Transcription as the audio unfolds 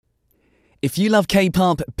If you love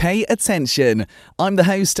K-pop, pay attention. I'm the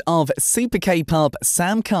host of Super K-pop,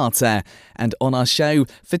 Sam Carter, and on our show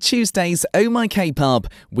for Tuesday's Oh My K-pop,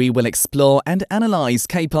 we will explore and analyse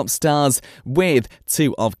K-pop stars with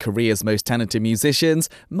two of Korea's most talented musicians,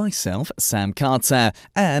 myself, Sam Carter,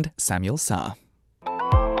 and Samuel Sa.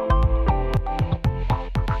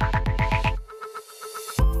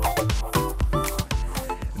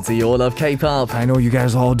 Do you all love K-pop? I know you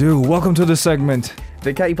guys all do. Welcome to the segment.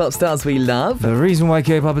 The K-pop stars we love. The reason why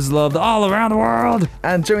K-pop is loved all around the world.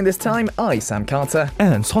 And during this time, I, Sam Carter,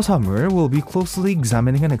 and So Samuel will be closely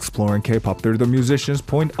examining and exploring K-pop through the musician's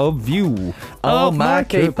point of view. Oh My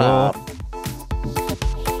K-pop.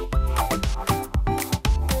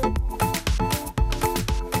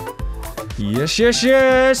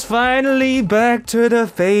 Yes. Finally back to the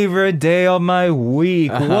favorite day of my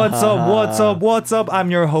week. What's up? I'm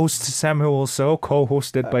your host, Samuel So,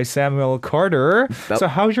 co-hosted by Samuel Carter. So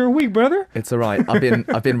how's your week, brother? It's all right.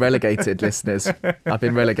 I've been relegated, listeners. I've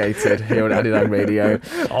been relegated here on Arirang Radio.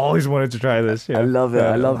 Always wanted to try this. Yeah. I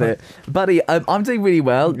love it. Buddy, I'm doing really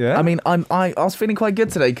well. Yeah? I mean, I was feeling quite good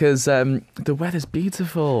today because the weather's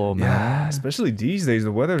beautiful, man. Yeah, especially these days,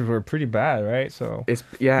 the weather were pretty bad, right? So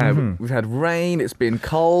we've had rain. It's been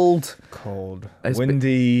cold,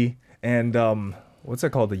 windy, and what's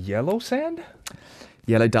it called? The yellow sand?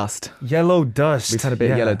 Yellow dust. We've had a bit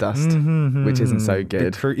of yellow dust, which isn't so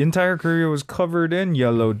good. The entire Korea was covered in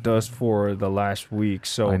yellow dust for the last week,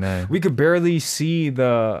 so I know. We could barely see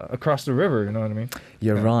across the river. You know what I mean?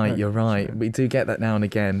 You're right. We do get that now and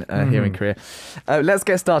again here in Korea. Let's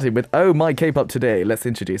get started with Oh My K-pop today. Let's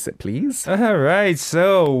introduce it, please. All right,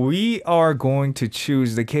 so we are going to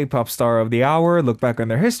choose the K-pop star of the hour, look back on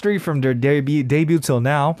their history from their debut till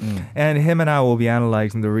now, and him and I will be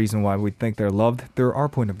analyzing the reason why we think they're loved through our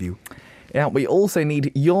point of view. Yeah, we also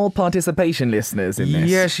need your participation, listeners, in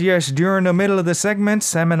this. Yes. During the middle of the segment,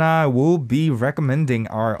 Sam and I will be recommending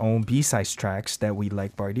our own B-side tracks that we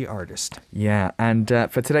like by the artist. Yeah, and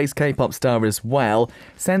for today's K-pop star as well,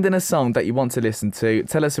 send in a song that you want to listen to.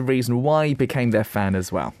 Tell us a reason why you became their fan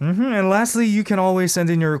as well. And lastly, you can always send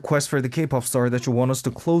in your request for the K-pop star that you want us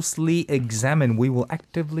to closely examine. We will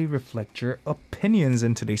actively reflect your opinions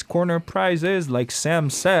in today's corner prizes. Like Sam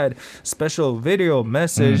said, special video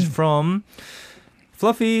message from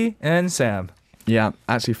Fluffy and Sam. Yeah,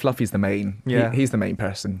 actually, Fluffy's the main. Yeah. He's the main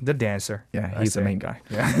person. The dancer. Yeah, he's the main guy.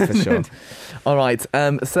 Yeah. For sure. All right,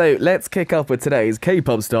 so let's kick off with today's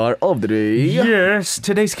K-pop star of the day. Yes,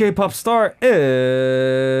 today's K-pop star is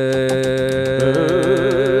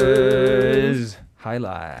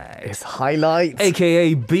Highlight. It's Highlight.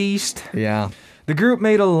 AKA Beast. Yeah. The group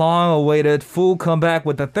made a long-awaited full comeback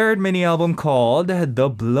with the third mini-album called The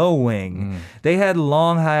Blowing. They had a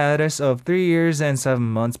long hiatus of 3 years and 7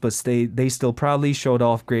 months, but they still proudly showed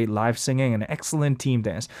off great live singing and excellent team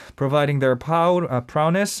dance, providing their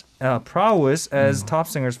prowess as top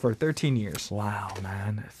singers for 13 years. Wow,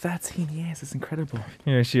 man. 13 years. It's incredible.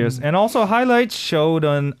 Yes. And also, Highlights showed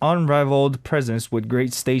an unrivaled presence with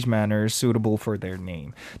great stage manners suitable for their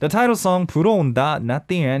name. The title song, 불어온다, Not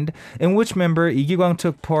the End, in which member Lee Ki-kwang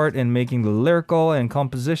took part in making the lyrical and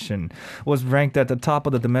composition, was ranked at the top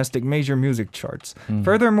of the domestic major music charts.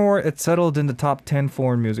 Furthermore, it settled in the top 10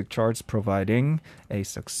 foreign music charts, providing a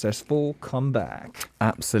successful comeback.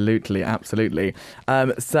 Absolutely.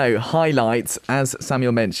 So Highlights, as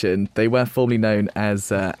Samuel mentioned, they were formerly known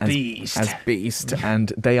as Beast,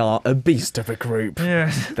 and they are a beast of a group.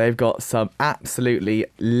 Yes. They've got some absolutely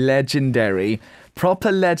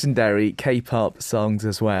proper legendary K-pop songs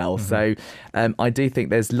as well. So I do think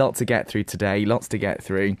there's lots to get through today. So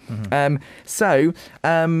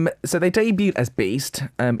they debuted as Beast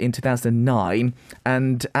in 2009,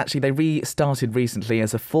 and actually they restarted recently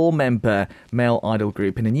as a 4-member male idol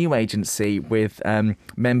group in a new agency with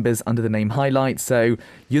members under the name Highlight. So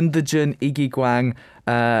Yoon Do-jun, Lee Ki-kwang,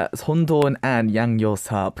 Hondon and Yang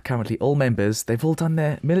Yo-sub, currently all members, they've all done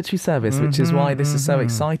their military service, which is why this is so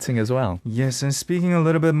exciting as well. Yes, and speaking a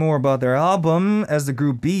little bit more about their album, as the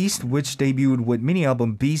group Beast, which debuted with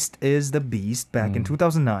mini-album Beast is the Beast back in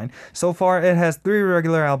 2009. So far, it has 3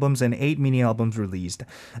 regular albums and 8 mini-albums released.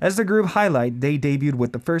 As the group Highlight, they debuted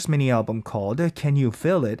with the first mini-album called Can You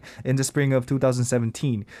Feel It in the spring of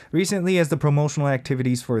 2017. Recently, as the promotional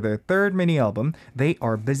activities for their third mini-album, they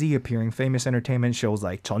are busy appearing famous entertainment shows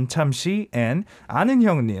like 전참시 and 아는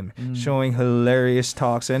형님, showing hilarious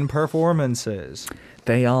talks and performances.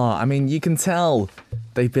 They are. I mean, you can tell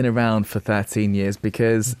they've been around for 13 years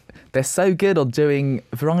because they're so good on doing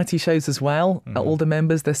variety shows as well. All the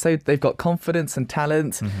members, they've got confidence and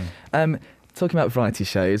talent. Talking about variety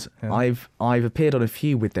shows, I've appeared on a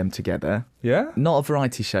few with them together. Yeah? Not a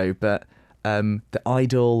variety show, but the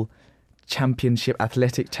Idol championship,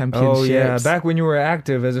 athletic Oh championships. yeah, back when you were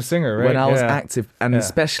active as a singer, right? When I was Yeah. active, and Yeah.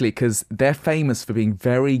 especially because they're famous for being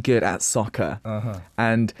very good at soccer.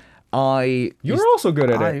 And I You used- were also good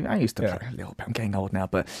at it. I used to Yeah. play a little bit. I'm getting old now,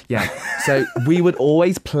 but yeah. So we would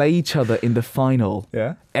always play each other in the final.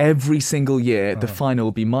 Yeah. Every single year, the final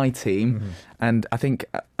would be my team. And I think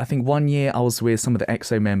 1 year I was with some of the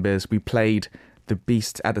EXO members. We played the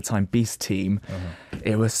Beast at the time, Beast team.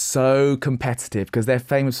 It was so competitive because they're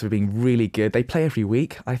famous for being really good. They play every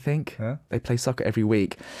week, I think. Yeah. They play soccer every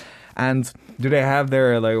week. And Do they have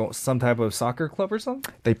their like some type of soccer club or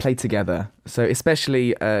something? they play together. So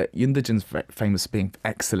especially Yoon Do-jun's famous for being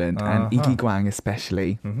excellent, and Iggy Guang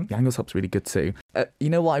especially. Yang Do-seop's really good too. You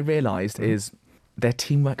know what I realized is their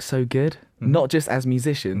teamwork's so good. Not just as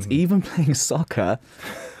musicians, even playing soccer.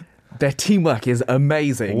 Their teamwork is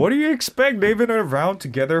amazing. What do you expect? They've been around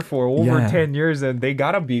together for over Yeah. 10 years and they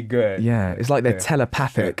gotta be good. Yeah, it's like they're Yeah.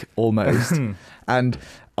 telepathic almost. And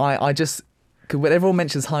I just, 'cause when everyone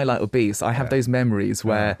mentions Highlight or Beast, I have those memories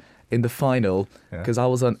where in the final, because I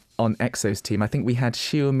was on EXO's team, I think we had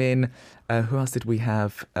Xiumin, who else did we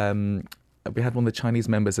have? We had one of the Chinese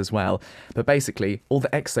members as well. But basically, all the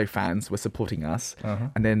EXO fans were supporting us,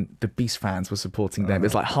 and then the Beast fans were supporting them.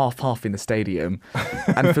 It's like half in the stadium.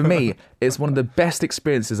 And for me, it's one of the best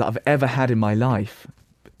experiences that I've ever had in my life.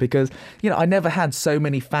 Because, I never had so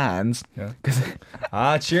many fans Yeah. 'cause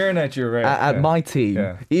Cheering at you, right? at Yeah. my team.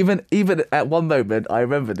 Yeah. Even at one moment, I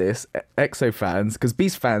remember this, EXO fans, because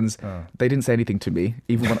Beast fans, they didn't say anything to me,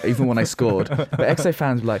 even when I scored. But EXO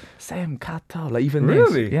fans were like, Sam Kato, like even this.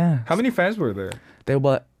 Really? Yeah. How many fans were there? There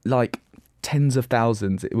were like tens of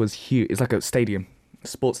thousands. It was huge. It's like a stadium,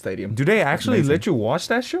 sports stadium. Do they actually amazing. let you watch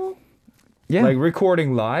that show? Yeah. Like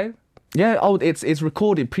recording live? Yeah, it's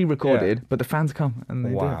recorded, pre-recorded, but the fans come and they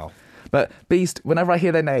do Wow. it. But Beast, whenever I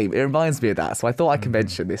hear their name, it reminds me of that. So I thought I could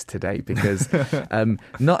mention this today because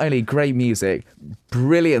not only great music,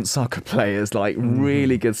 brilliant soccer players, like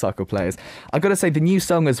really good soccer players. I got to say the new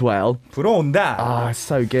song as well. 들어온다. Ah, it's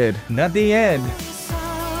so good. Not the end.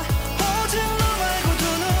 오직 너 말고 두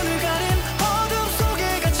눈을 가린 어둠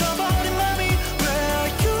속에 갇혀버린 맘이 Where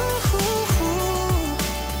are you?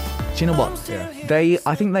 Do you know what?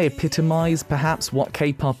 I think they epitomize perhaps what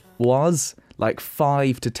K-pop was like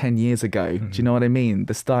 5 to 10 years ago. Do you know what I mean?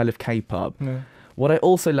 The style of K-pop. What I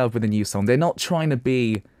also love with the new song, they're not trying to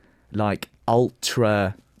be like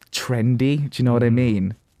ultra trendy. Do you know what I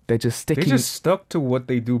mean? They're just They sticking. just stuck to what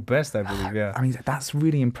they do best, I believe. Yeah. I mean, that's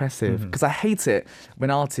really impressive because I hate it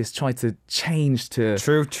when artists try to change to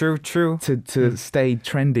True. stay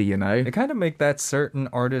trendy. It kind of make that certain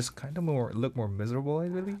artist kind of look more miserable, I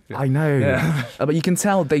believe. I know, Yeah. But you can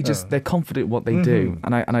tell they're confident in what they do,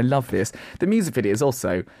 and I love this. The music videos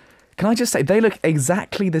also. Can I just say they look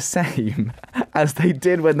exactly the same as they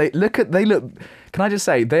did when they look. Can I just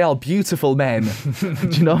say they are beautiful men? Do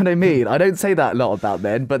you know what I mean? I don't say that a lot about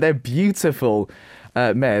men, but they're beautiful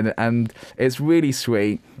men, and it's really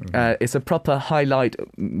sweet. It's a proper Highlight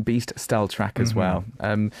Beast style track as well.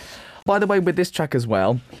 By the way, with this track as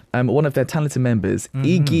well, one of their talented members,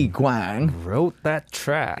 Iggy Guang, Wrote that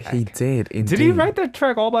track. he did indeed. Did he write that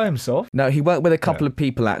track all by himself? No, he worked with a couple of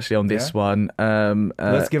people actually on this Yeah? one.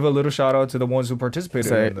 Let's give a little shout out to the ones who participated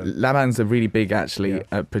So in it. Laman's a really big actually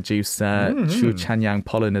producer. Chu Chanyang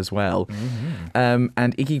Pollen as well,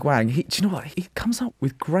 and Iggy Guang. Do you know what? He comes up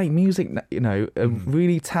with great music. A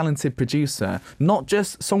really talented producer, not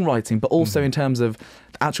just songwriting, but also in terms of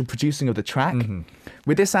the actual producing of the track.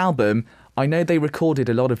 With this album, I know they recorded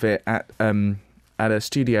a lot of it at a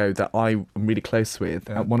studio that I'm really close with.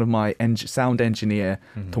 One of my sound engineer,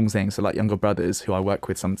 Tongzeng, so like younger brothers who I work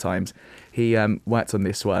with sometimes, he worked on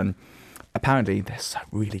this one. Apparently, they're so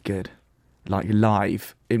really good. Like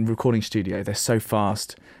live in recording studio, they're so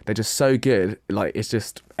fast. They're just so good. Like it's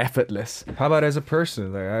just effortless. How about as a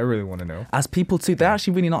person? Like, I really want to know. As people too, they're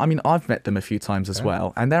actually really nice. I mean, I've met them a few times as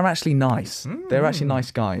well, and they're actually nice. They're actually nice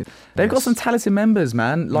guys. They've got some talented members,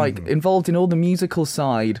 man. Like involved in all the musical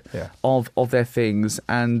side of their things,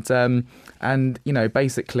 and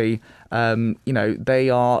basically,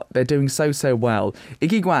 they're doing so well.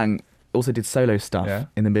 Iggy Guang also did solo stuff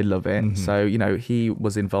in the middle of it. So, he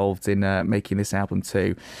was involved in making this album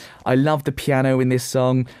too. I love the piano in this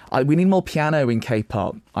song. We need more piano in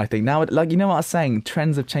K-pop, I think. Now, like, you know what I was saying?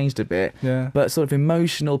 Trends have changed a bit. Yeah. But sort of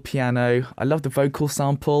emotional piano. I love the vocal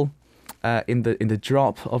sample in the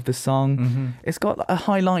drop of the song. It's got a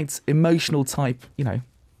highlights, emotional type,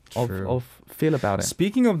 True. of feel about it.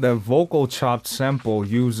 Speaking of the vocal chopped sample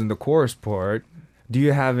used in the chorus part, do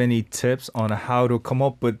you have any tips on how to come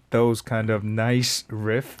up with those kind of nice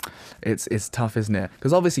riff? It's tough, isn't it?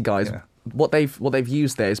 Because obviously, guys, what they've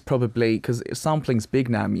used there is probably because sampling's big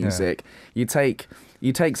now in music. You take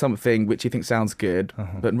something which you think sounds good,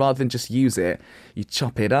 but rather than just use it, you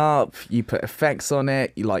chop it up, you put effects on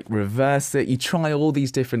it, you like reverse it, you try all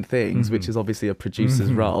these different things, which is obviously a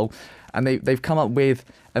producer's role, and they've come up with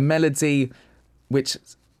a melody which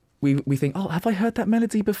we think, oh, have I heard that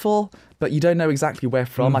melody before? But you don't know exactly where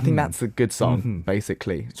from. I think that's a good song,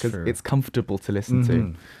 basically, because it's comfortable to listen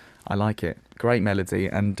to. I like it. Great melody.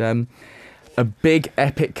 And a big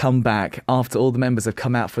epic comeback after all the members have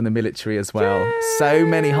come out from the military as well. So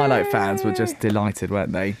many Highlight fans were just delighted,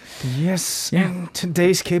 weren't they? Yes. And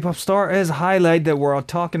today's K-pop star is Highlight that we're all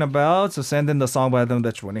talking about. So send in the song by them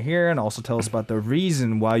that you want to hear and also tell us about the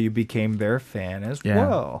reason why you became their fan as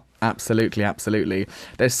well. Absolutely, absolutely.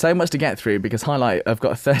 There's so much to get through because Highlight have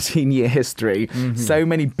got a 13-year history. So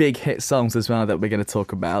many big hit songs as well that we're going to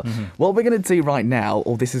talk about. What we're going to do right now,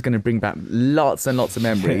 or this is going to bring back lots and lots of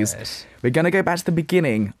memories. We're going to go back to the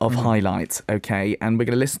beginning of Highlight, okay? And we're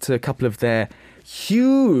going to listen to a couple of their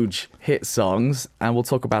huge hit songs and we'll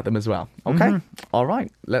talk about them as well, okay? All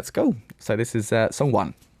right, let's go. So this is song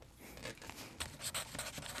 1.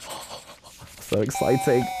 So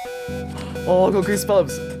exciting. Oh, I got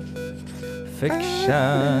goosebumps. Fiction.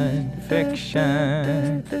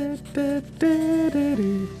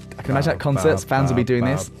 I can imagine at concerts, fans will be doing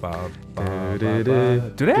this.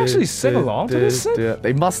 Do they actually sing along to this?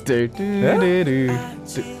 They must do.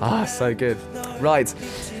 Ah, so good. Right.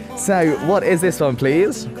 So, what is this one,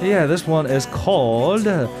 please? Yeah, this one is called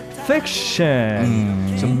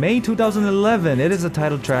Fiction. So May 2011, it is the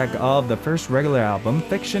title track of the first regular album,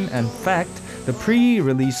 Fiction and Fact. The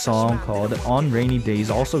pre-release song called On Rainy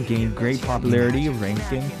Days also gained great popularity,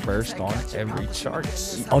 ranking first on every chart.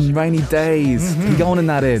 On Rainy Days. 이거는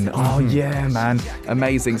나는. Oh yeah, man.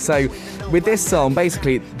 Amazing. So with this song,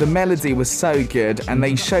 basically, the melody was so good and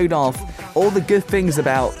they showed off all the good things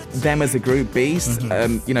about them as a group, Beast.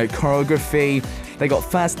 You know, choreography. They got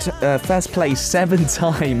first place 7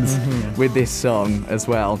 times with this song as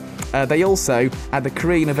well. They also, at the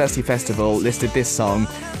Korea University Festival, listed this song.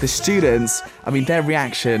 The students, I mean, their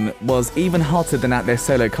reaction was even hotter than at their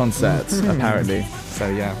solo concerts, apparently. So,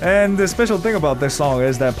 yeah. And the special thing about this song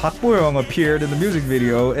is that Park Bo-young appeared in the music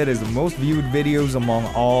video. It is the most viewed videos among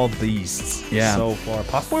all Beasts so far.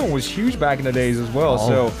 Park Bo-young was huge back in the days as well.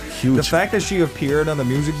 So huge. The fact that she appeared on the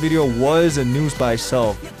music video was a news by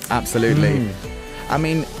itself. Absolutely. I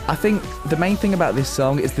mean, I think the main thing about this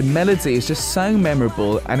song is the melody is just so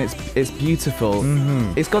memorable and it's beautiful.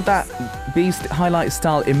 It's got that Beast Highlight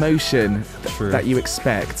style emotion that you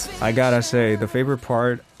expect. I gotta say, the favorite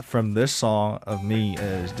part from this song of me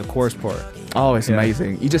is the chorus part. Oh, it's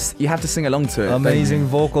amazing. You have to sing along to it. Amazing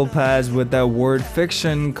vocal pads with that word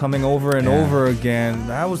fiction coming over and over again.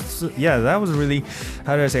 That was really,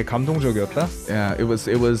 how do I say, 감동적이었다? Yeah, it was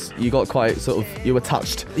you got quite sort of, you were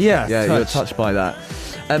touched. Yeah, you were touched by that.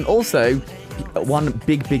 And also, one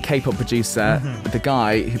big K-pop producer, the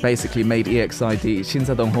guy who basically made EXID,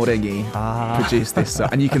 Shinsadong Horengi, produced this song.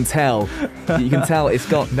 And you can tell it's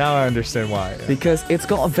got... Now I understand why. Because it's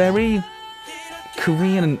got a very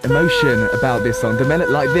Korean emotion about this song. The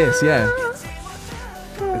melody like this,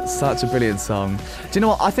 It's such a brilliant song. Do you know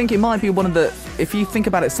what? I think it might be one of the... If you think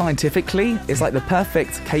about it scientifically, it's like the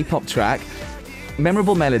perfect K-pop track.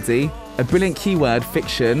 Memorable melody, a brilliant keyword,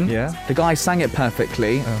 fiction. Yeah. The guy sang it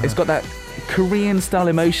perfectly. It's got that Korean style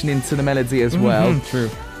emotion into the melody as well. True.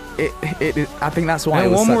 I think that's why. And it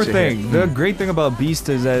was one more such a thing, hit. the great thing about Beast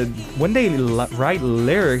is that when they write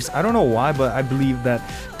lyrics, I don't know why, but I believe that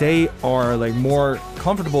they are like more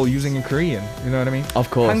comfortable using in Korean. You know what I mean?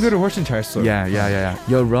 Of course. 한글을 훨씬 잘 써. Yeah.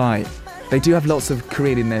 You're right. They do have lots of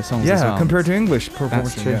Korean in their songs as well. Compared to English proportion.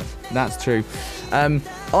 That's true. That's true.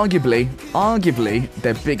 Arguably,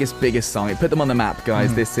 their biggest song. It put them on the map,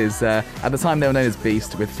 guys. This is, at the time they were known as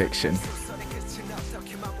Beast with Fiction.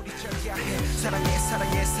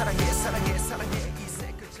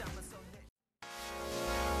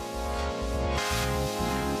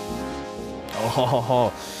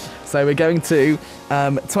 Oh, so we're going to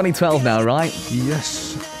 2012 now, right?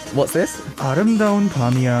 Yes. What's this? 아름다운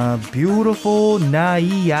밤이야, beautiful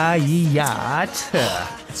night.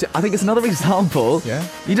 So I think it's another example. Yeah.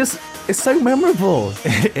 It's so memorable.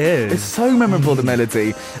 It is. It's so memorable, the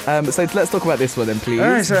melody. So let's talk about this one then, please.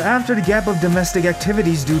 Alright, so after the gap of domestic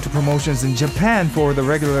activities due to promotions in Japan for the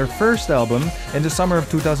regular first album in the summer of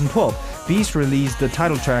 2012, Beast released the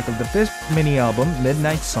title track of the fifth mini album,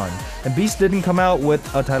 Midnight Sun. And Beast didn't come out with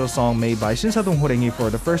a title song made by Shinsadong Horengi for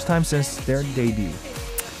the first time since their debut.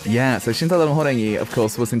 Yeah, so Shinsadong Horengi, of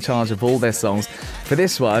course, was in charge of all their songs for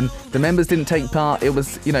this one, the members didn't take part. It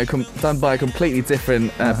was, done by a completely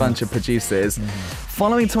different bunch of producers.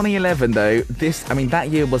 Following 2011, though, that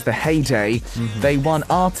year was the heyday. They won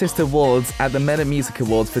Artist Awards at the Meta Music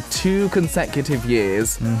Awards for 2 consecutive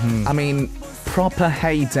years. I mean, proper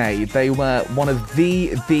heyday. They were one of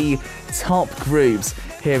the top groups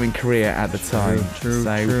here in Korea at the time.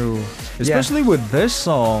 True. Especially with this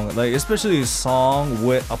song, especially a song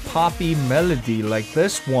with a poppy melody like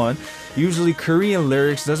this one. Usually Korean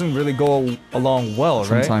lyrics doesn't really go along well,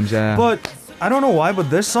 right? Sometimes, yeah. But I don't know why, but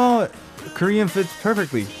this song, Korean fits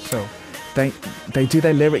perfectly. So they do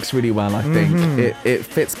their lyrics really well, I think. It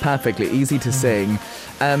fits perfectly, easy to sing.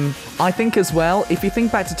 I think as well, if you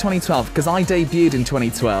think back to 2012, because I debuted in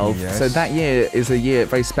 2012, so that year is a year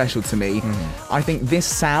very special to me. I think this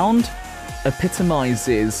sound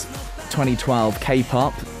epitomizes 2012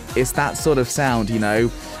 K-pop. It's that sort of sound,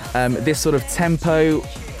 this sort of tempo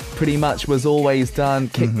pretty much was always done.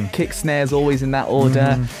 Kick snares always in that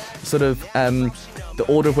order. Sort of the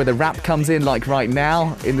order of where the rap comes in, like right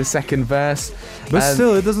now in the second verse. But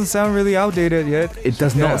still, it doesn't sound really outdated yet. It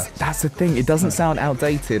does not. That's the thing. It doesn't sound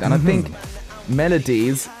outdated. And I think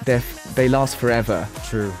melodies, they last forever.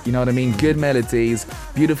 True. You know what I mean? Good melodies,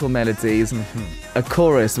 beautiful melodies. A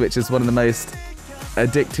chorus, which is one of the most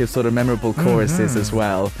addictive, sort of memorable choruses as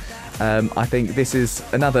well. I think this is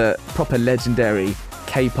another proper legendary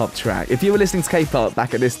K-pop track. If you were listening to K-pop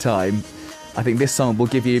back at this time, I think this song will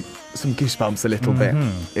give you some goosebumps a little bit.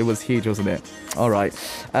 It was huge, wasn't it? All right.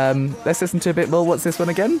 Let's listen to a bit more. What's this one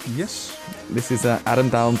again? Yes. This is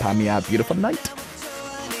아름다운 밤이야, Beautiful Night.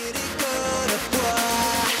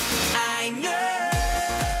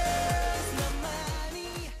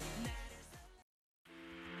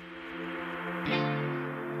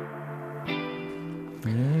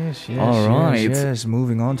 All right. Yes.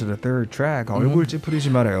 Moving on to the third track. 얼굴 찌푸리지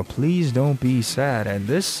말아요. Please don't be sad. And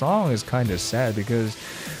this song is kind of sad because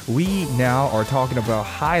we now are talking about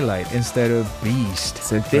Highlight instead of Beast.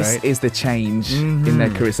 So this is the change in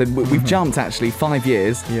their career. So we've jumped actually 5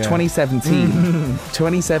 years,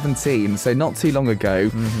 2017, so not too long ago.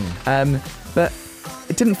 But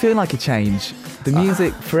it didn't feel like a change. The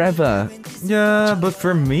music forever. Yeah, but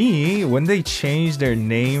for me, when they changed their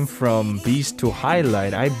name from Beast to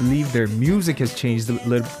Highlight, I believe their music has changed a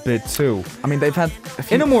little bit too. I mean, they've had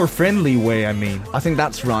in a more friendly way, I mean. I think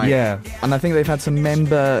that's right. Yeah. And I think they've had some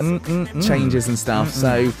member changes and stuff.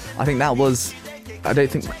 So I think that was, I don't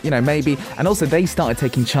think, maybe. And also they started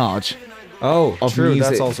taking charge. Oh, of true.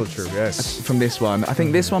 music. That's also true. Yes. From this one. I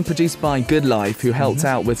think this one produced by Good Life, who helped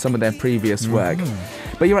out with some of their previous work.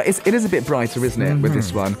 But you're right, it is a bit brighter, isn't it, with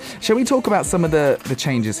this one? Shall we talk about some of the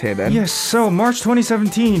changes here then? Yes, so March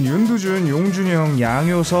 2017, 윤두준, 용준영,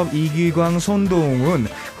 양효섭, 이기광, 손동훈,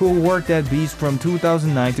 who worked at Beast from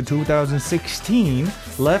 2009 to 2016,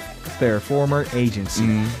 left their former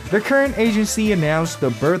agency. The current agency announced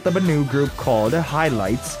the birth of a new group called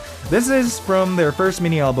Highlights. This is from their first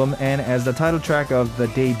mini album and as the title track of the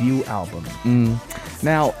debut album.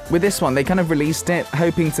 Now, with this one, they kind of released it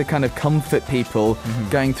hoping to kind of comfort people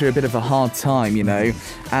going through a bit of a hard time,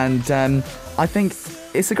 And I think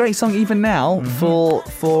it's a great song even now for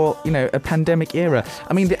a pandemic era.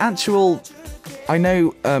 I mean, the actual... I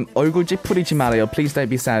know 얼굴 찌푸리지 말아요, please don't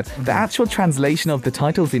be sad. The actual translation of the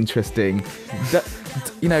title's interesting.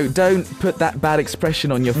 Don't put that bad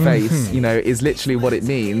expression on your face, is literally what it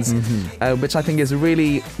means, which I think is a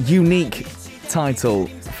really unique title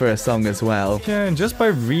for a song as well. Yeah, and just by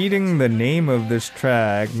reading the name of this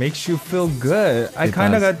track makes you feel good. I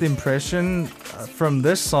kind of got the impression from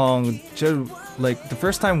this song, like the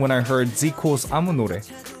first time when I heard Zico's 아무 노래.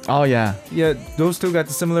 Oh yeah. Yeah, those two got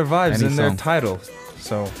the similar vibes Any in their song. title.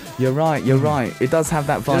 So You're right. It does have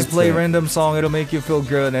that vibe. just play to a it. random song, it'll make you feel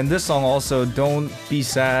good. And this song also, Don't Be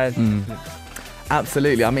Sad.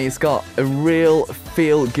 Absolutely. I mean, it's got a real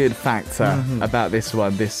feel-good factor about this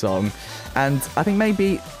song. And I think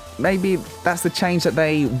maybe that's the change that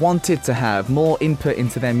they wanted to have, more input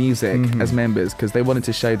into their music as members, because they wanted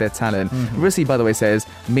to show their talent. Russi, by the way, says,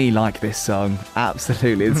 me like this song.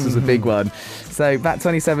 Absolutely. This was a big one. So back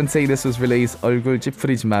 2017, this was released. 얼굴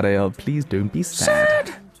찌푸리지 말아요. Please don't be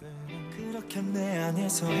sad. 그렇게 내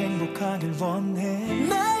안에서 행복하길 원해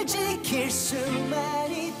널 지킬 수만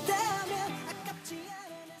있다면 아깝지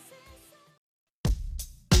않은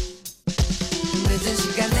늦은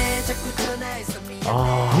시간에 자꾸 전화해서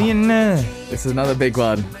미안해. This is another big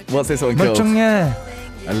one. What's this one called? 멀쩡해.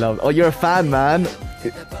 I love. Oh, you're a fan, man.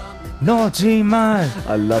 너지만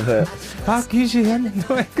I love it. 바뀌지 않는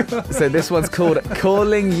너의 것. So this one's called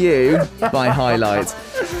Calling You by Highlight.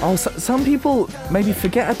 Oh, so, some people maybe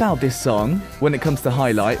forget about this song when it comes to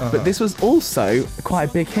Highlight, but this was also quite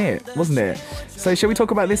a big hit, wasn't it? So shall we talk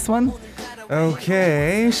about this one?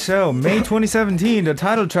 Okay, so May 2017, the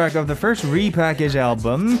title track of the first repackaged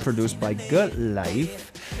album produced by Good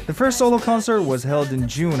Life. The first solo concert was held in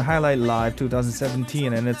June, Highlight Live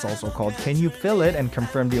 2017, and it's also called Can You Feel It, and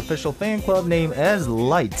confirmed the official fan club name as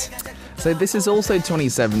Light. So this is also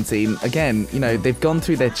 2017. Again, you know, they've gone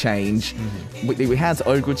through their change. We had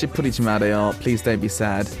얼굴 찌푸리지 말아요, Please Don't Be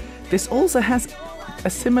Sad. This also has a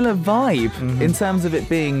similar vibe in terms of it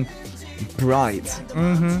being bright,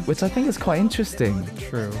 which I think is quite interesting.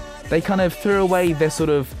 True. They kind of threw away their sort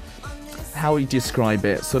of, how would you describe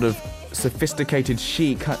it, sort of sophisticated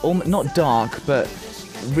chic, not dark, but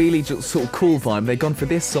really just sort of cool vibe. They've gone for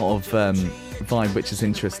this sort of vibe, which is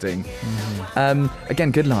interesting.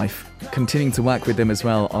 Again, Good Life, continuing to work with them as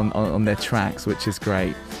well on their tracks, which is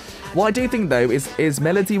great. What I do think though is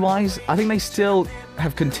melody-wise, I think they still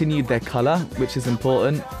have continued their colour, which is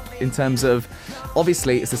important in terms of,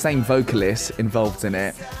 obviously it's the same vocalist involved in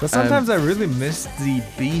it. But sometimes I really miss the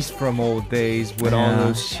Beast from old days with all Yeah.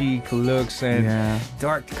 those chic looks and Yeah.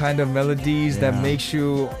 dark kind of melodies that Yeah. makes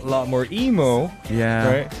you a lot more emo. Yeah.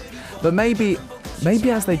 Right? But maybe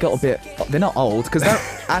as they got a bit, they're not old, because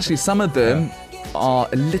actually some of them are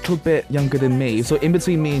a little bit younger than me, so in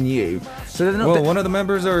between me and you. So they're not Well, one of the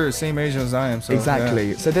members are the same age as I am. So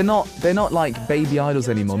exactly. yeah. So they're not like baby idols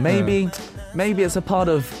anymore. Maybe it's a part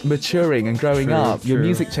of maturing and growing True, up. Your true.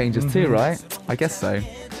 music changes too, right? I guess so.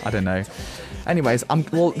 I don't know. Anyways,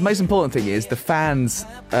 well, the most important thing is the fans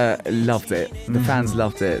loved it. The fans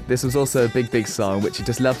loved it. This was also a big song, which you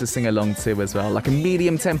just love to sing along to as well. Like a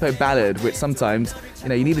medium tempo ballad, which sometimes, you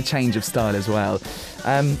know, you need a change of style as well.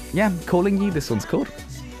 Yeah, Calling You, this one's called.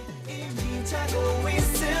 자고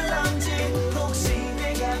있을런지 혹시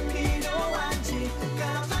내가 필요한지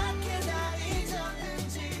까맣게 다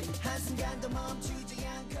잊었는지 한순간도 멈추지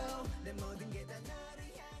않고 내 모든 게 다 너를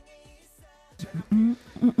향해 있어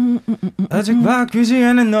아직 바뀌지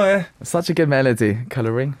않은 너의 Such a good melody.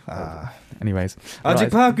 Colouring. Anyways.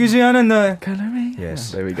 아직 right. 바뀌지 않은 너의 Colouring.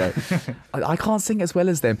 Yes. There we go. I can't sing as well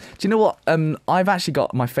as them. Do you know what? I've actually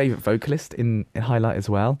got my favourite vocalist in Highlight as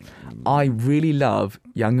well. I really love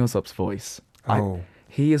Yang Yo-seop's voice.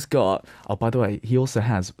 He has got, oh, by the way, he also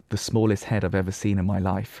has the smallest head I've ever seen in my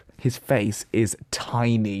life. His face is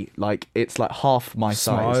tiny. Like, it's like half my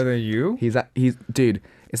Smaller size. than you? He's, dude,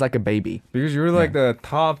 it's like a baby. Because you're like the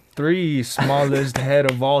top 3 smallest head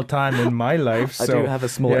of all time in my life. I So, do have a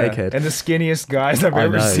small egghead. And the skinniest guys I've I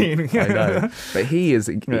ever know, seen. I know. But he's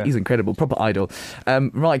incredible, proper idol.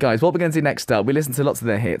 Right, guys, what we're going to do next up, we listen to lots of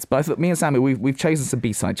their hits. But I thought me and Sammy, we've chosen some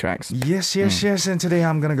B-side tracks. Yes. And today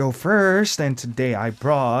I'm gonna go first. And today I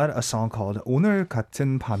brought a song called 오늘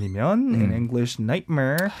같은 밤이면, in English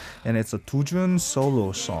Nightmare, and it's a Dujun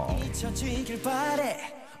solo song. 젖히길 바래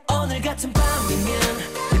오늘 같은 밤이면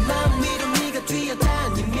내 마음 위로 네가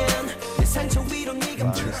뛰어다니면 내 상처 위로 네가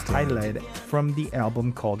Highlight from the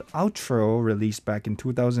album called Outro, released back in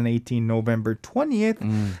 2018, November 20th,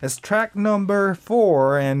 as track number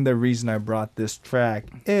 4. And the reason I brought this track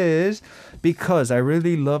is because I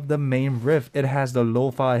really love the main riff. It has the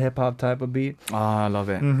lo-fi hip-hop type of beat. Ah, I love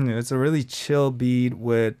it. It's a really chill beat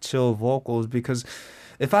with chill vocals, because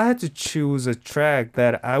if I had to choose a track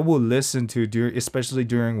that I will listen to, especially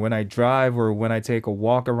during when I drive or when I take a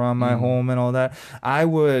walk around my home and all that, I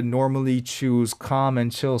would normally choose calm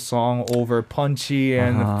and chill song over punchy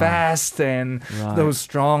and fast and Right. those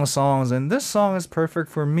strong songs. And this song is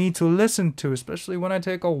perfect for me to listen to, especially when I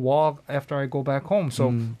take a walk after I go back home.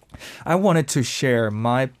 So I wanted to share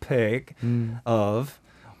my pick of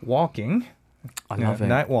walking. I love it.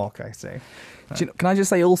 Night walk, I say. Do you know, can I just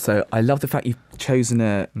say also, I love the fact you've chosen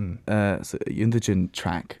a Yoon Do-jun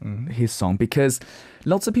track, his song, because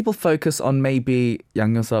lots of people focus on maybe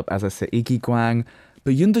Yang Yo-seop, as I said, Iggy Gwang,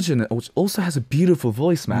 but Yoon Do-jun also has a beautiful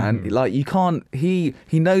voice, man. Like, you can't, he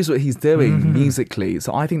knows what he's doing musically,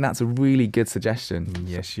 so I think that's a really good suggestion.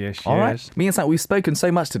 Yes. All right. Me and Sam, we've spoken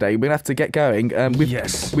so much today. We're going to have to get going.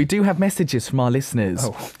 Yes. We do have messages from our listeners.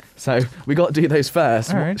 Oh. So we got to do those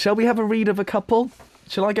first. All right. Shall we have a read of a couple?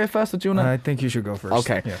 Shall I go first or do you want to? I think you should go first.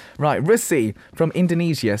 Okay. Yeah. Right. Russi from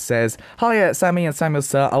Indonesia says, Hi, Sammy and Samuel,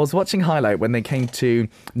 sir. I was watching Highlight when they came to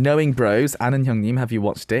Knowing Bros. Anan Hyungnim, have you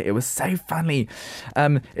watched it? It was so funny.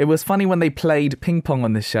 It was funny when they played ping pong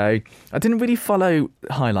on the show. I didn't really follow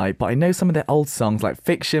Highlight, but I know some of their old songs like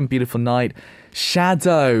Fiction, Beautiful Night,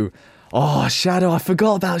 Shadow. Oh, Shadow. I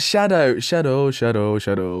forgot about Shadow. Shadow.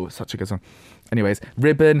 Such a good song. Anyways,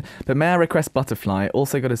 Ribbon. But may I request Butterfly?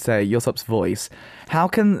 Also got to say, Yosop's voice. How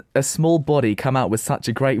can a small body come out with such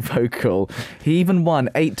a great vocal? He even won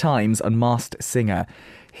 8 times on Masked Singer.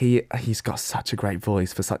 He's got such a great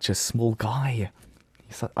voice for such a small guy.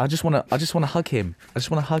 I just want to hug him. I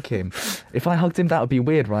just want to hug him. If I hugged him, that would be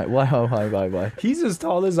weird, right? Why? He's as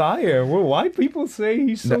tall as I am. Well, why people say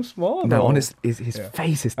he's so small? No, on his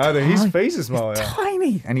face is tiny. His face is small. It's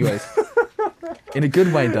tiny. Anyways. In a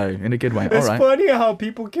good way, though. In a good way. It's all right. funny how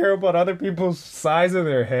people care about other people's size of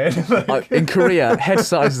their head. In Korea, head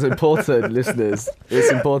size is important, listeners.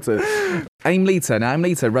 It's important. Aimlita. Now,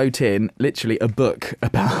 Aimlita wrote in literally a book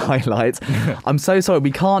about highlights. I'm so sorry,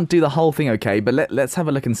 we can't do the whole thing, okay? But let's have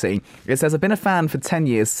a look and see. It says, I've been a fan for 10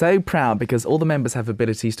 years, so proud because all the members have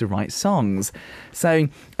abilities to write songs. So,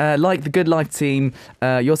 like the Good Life team,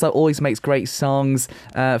 Yosop always makes great songs.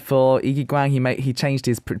 For Iggy Gwang, he changed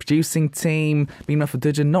his producing team. Meanwhile, for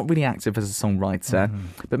Dujin, not really active as a songwriter.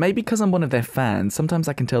 But maybe because I'm one of their fans, sometimes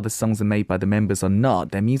I can tell the songs are made by the members or not.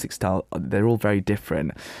 Their music style, they're all very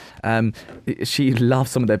different. She loves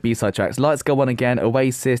some of their B-side tracks. Lights Go On Again,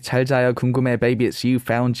 Oasis, 잘 자요, 궁금해, Baby It's You,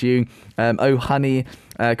 Found You, Oh Honey,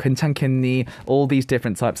 괜찮겠니, all these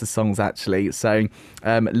different types of songs actually. So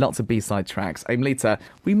lots of B-side tracks. Aimlita,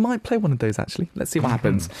 we might play one of those actually. Let's see what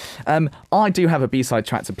happens. I do have a B-side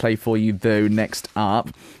track to play for you though next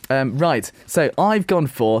up. Right, so I've gone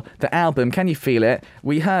for the album Can You Feel It?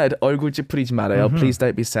 We heard 얼굴 찌푸리지 말아요, Please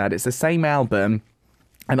Don't Be Sad. It's the same album.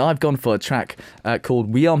 And I've gone for a track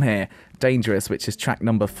called 위험해, Dangerous, which is track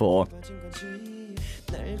number 4.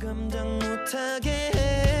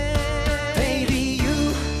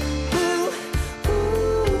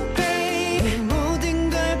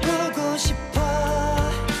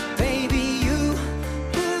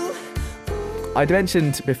 I'd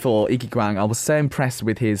mentioned before Iggy Gwang, I was so impressed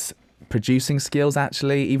with his producing skills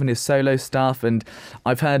actually, even his solo stuff, and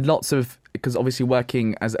I've heard lots of, because obviously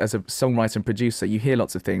working as a songwriter and producer, you hear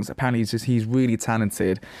lots of things. Apparently he's really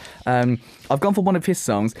talented. I've gone for one of his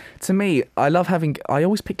songs. To me, I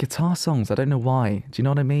always pick guitar songs. I don't know why. Do you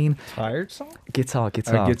know what I mean? Tired song? Guitar. A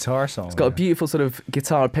guitar song. It's got a beautiful sort of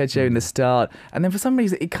guitar arpeggio in the start, and then for some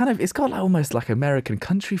reason it's got like almost like American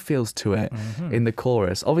country feels to it in the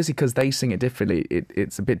chorus. Obviously because they sing it differently,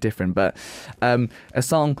 it's a bit different. But a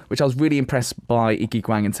song which I was really impressed by Iggy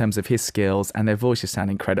Gwang in terms of his skills, and their voices sound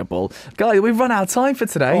incredible. Guys, we've run out of time for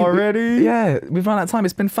today. Already? We've run out of time.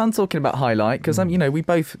 It's been fun talking about Highlight because we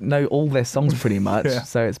both know all their songs pretty much.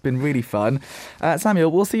 So it's been really fun.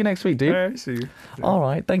 Samuel, we'll see you next week, dude. I see you. All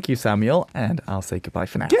right, thank you, Samuel, and I'll say goodbye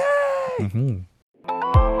for now. Yay!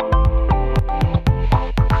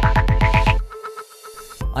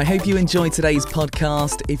 I hope you enjoyed today's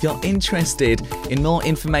podcast. If you're interested in more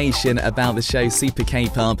information about the show Super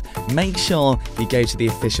K-Pop, make sure you go to the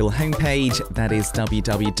official homepage, that is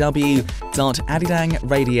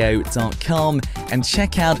www.arirangradio.com, and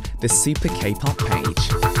check out the Super K-Pop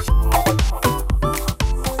page.